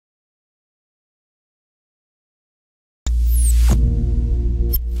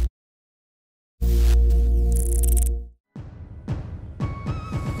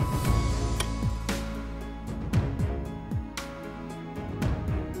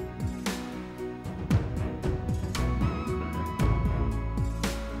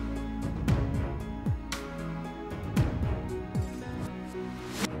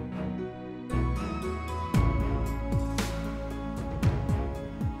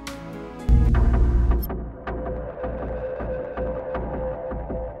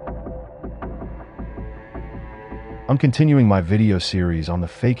I'm continuing my video series on the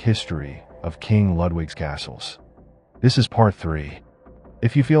fake history of King Ludwig's castles. This is part 3.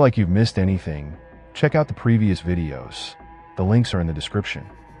 If you feel like you've missed anything, check out the previous videos. The links are in the description.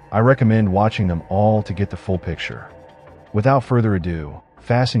 I recommend watching them all to get the full picture. Without further ado,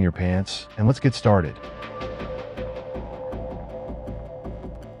 fasten your pants and let's get started.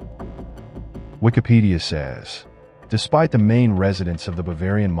 Wikipedia says, despite the main residence of the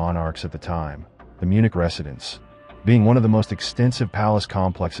Bavarian monarchs at the time, the Munich residence, being one of the most extensive palace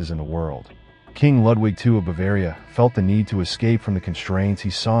complexes in the world, King Ludwig II of Bavaria felt the need to escape from the constraints he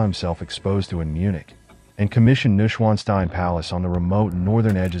saw himself exposed to in Munich, and commissioned Neuschwanstein Palace on the remote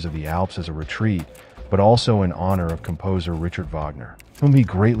northern edges of the Alps as a retreat, but also in honor of composer Richard Wagner, whom he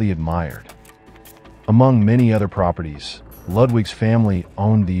greatly admired. Among many other properties, Ludwig's family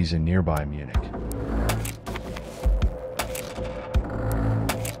owned these in nearby Munich.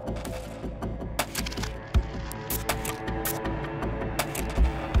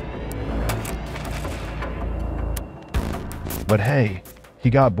 But hey, he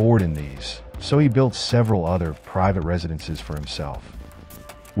got bored in these, so he built several other private residences for himself.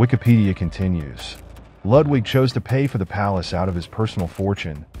 Wikipedia continues, Ludwig chose to pay for the palace out of his personal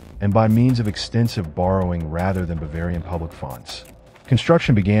fortune and by means of extensive borrowing rather than Bavarian public funds.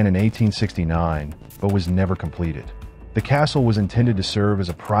 Construction began in 1869, but was never completed. The castle was intended to serve as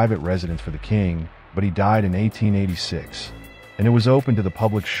a private residence for the king, but he died in 1886, and it was opened to the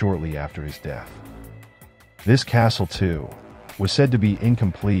public shortly after his death. This castle, too, was said to be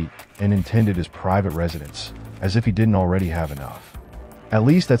incomplete and intended as private residence, as if he didn't already have enough. At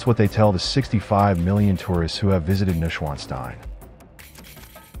least that's what they tell the 65 million tourists who have visited Neuschwanstein.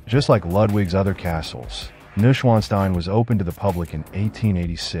 Just like Ludwig's other castles, Neuschwanstein was opened to the public in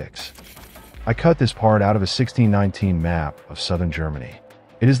 1886. I cut this part out of a 1619 map of southern Germany.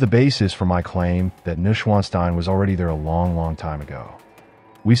 It is the basis for my claim that Neuschwanstein was already there a long time ago.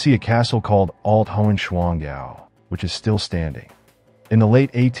 We see a castle called Alt-Hohenschwangau, which is still standing. In the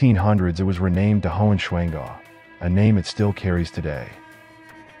late 1800s, it was renamed to Hohenschwangau, a name it still carries today.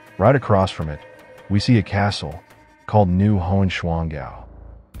 Right across from it, we see a castle called New Hohenschwangau.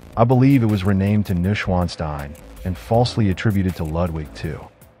 I believe it was renamed to Neuschwanstein and falsely attributed to Ludwig II.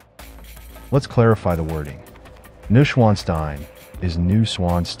 Let's clarify the wording. Neuschwanstein is New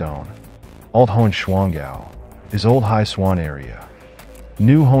Swan Stone. Alt Hohenschwangau is Old High Swan Area.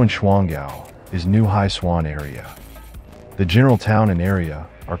 New Hohenschwangau is New High Swan Area. The general town and area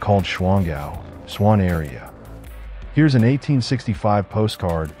are called Schwangau, Swan Area. Here's an 1865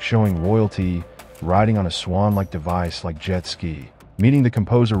 postcard showing royalty riding on a swan-like device like jet ski, meeting the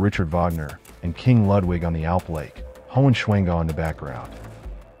composer Richard Wagner and King Ludwig on the Alp Lake, Hohenschwangau in the background.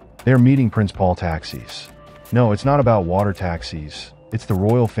 They're meeting Prince Paul taxis. No, it's not about water taxis. It's the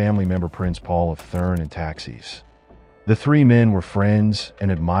royal family member Prince Paul of Thurn and taxis. The three men were friends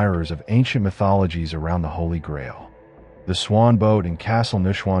and admirers of ancient mythologies around the Holy Grail. The Swan Boat and Castle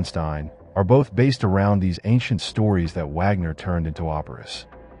Neuschwanstein are both based around these ancient stories that Wagner turned into operas.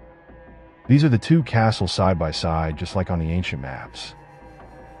 These are the two castles side by side, just like on the ancient maps.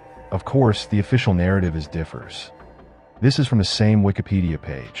 Of course, the official narrative differs. This is from the same Wikipedia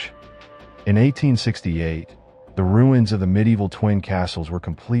page. In 1868, the ruins of the medieval twin castles were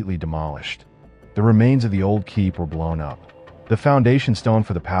completely demolished. The remains of the old keep were blown up. The foundation stone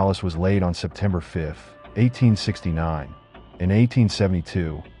for the palace was laid on September 5, 1869. In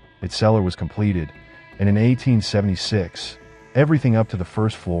 1872, its cellar was completed, and in 1876, everything up to the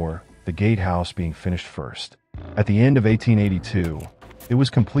first floor, the gatehouse being finished first. At the end of 1882, it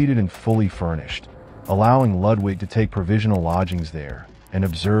was completed and fully furnished, allowing Ludwig to take provisional lodgings there and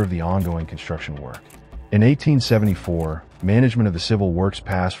observe the ongoing construction work. In 1874, management of the civil works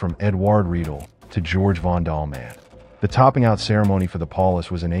passed from Eduard Riedel to George von Dahlmann. The topping out ceremony for the palace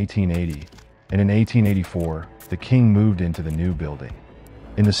was in 1880, and in 1884, the king moved into the new building.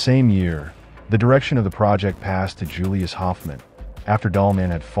 In the same year, the direction of the project passed to Julius Hoffmann, after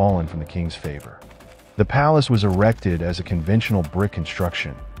Dahlmann had fallen from the king's favor. The palace was erected as a conventional brick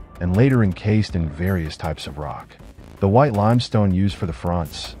construction, and later encased in various types of rock. The white limestone used for the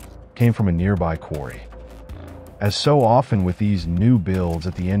fronts came from a nearby quarry. As so often with these new builds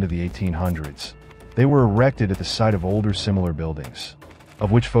at the end of the 1800s, they were erected at the site of older similar buildings,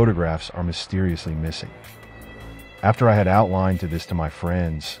 of which photographs are mysteriously missing. After I had outlined this to my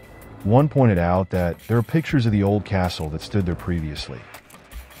friends, one pointed out that there are pictures of the old castle that stood there previously.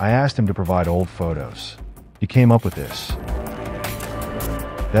 I asked him to provide old photos. He came up with this.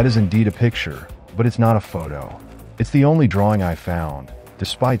 That is indeed a picture, but it's not a photo. It's the only drawing I found,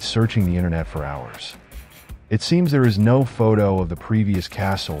 despite searching the internet for hours. It seems there is no photo of the previous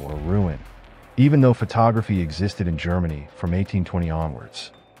castle or ruin, even though photography existed in Germany from 1820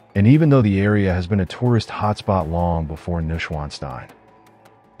 onwards, and even though the area has been a tourist hotspot long before Neuschwanstein.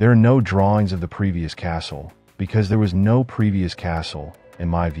 There are no drawings of the previous castle, because there was no previous castle, in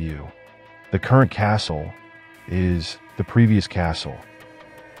my view. The current castle is the previous castle.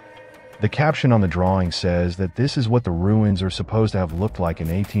 The caption on the drawing says that this is what the ruins are supposed to have looked like in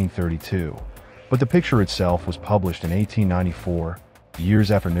 1832, but the picture itself was published in 1894,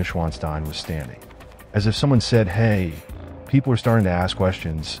 years after Neuschwanstein was standing. As if someone said, hey, people are starting to ask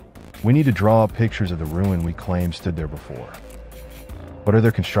questions. We need to draw up pictures of the ruin we claim stood there before. But are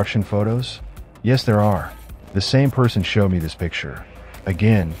there construction photos? Yes, there are. The same person showed me this picture.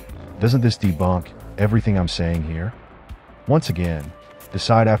 Again, doesn't this debunk everything I'm saying here? Once again,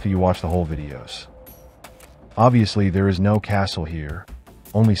 decide after you watch the whole videos. Obviously, there is no castle here,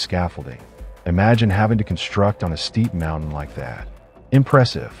 only scaffolding. Imagine having to construct on a steep mountain like that.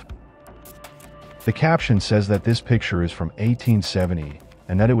 Impressive. The caption says that this picture is from 1870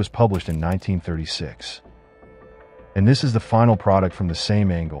 and that it was published in 1936. And this is the final product from the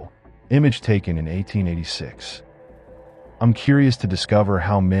same angle, image taken in 1886. I'm curious to discover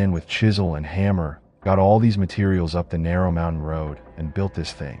how men with chisel and hammer got all these materials up the narrow mountain road and built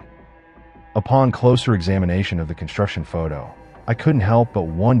this thing. Upon closer examination of the construction photo, I couldn't help but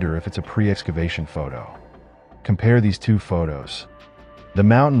wonder if it's a pre-excavation photo. Compare these two photos. The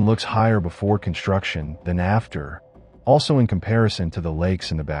mountain looks higher before construction than after, also in comparison to the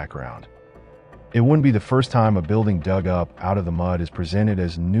lakes in the background. It wouldn't be the first time a building dug up out of the mud is presented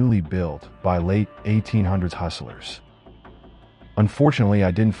as newly built by late 1800s hustlers. Unfortunately,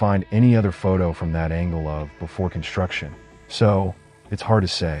 I didn't find any other photo from that angle of before construction, so it's hard to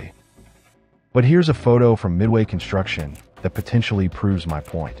say. But here's a photo from midway construction that potentially proves my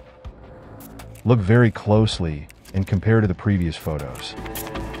point. Look very closely and compare to the previous photos.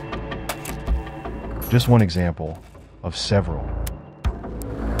 Just one example of several.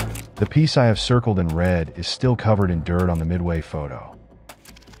 The piece I have circled in red is still covered in dirt on the midway photo.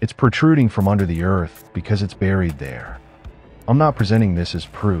 It's protruding from under the earth because it's buried there. I'm not presenting this as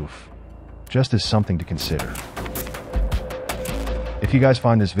proof, just as something to consider. If you guys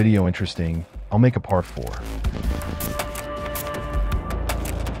find this video interesting, I'll make a part 4.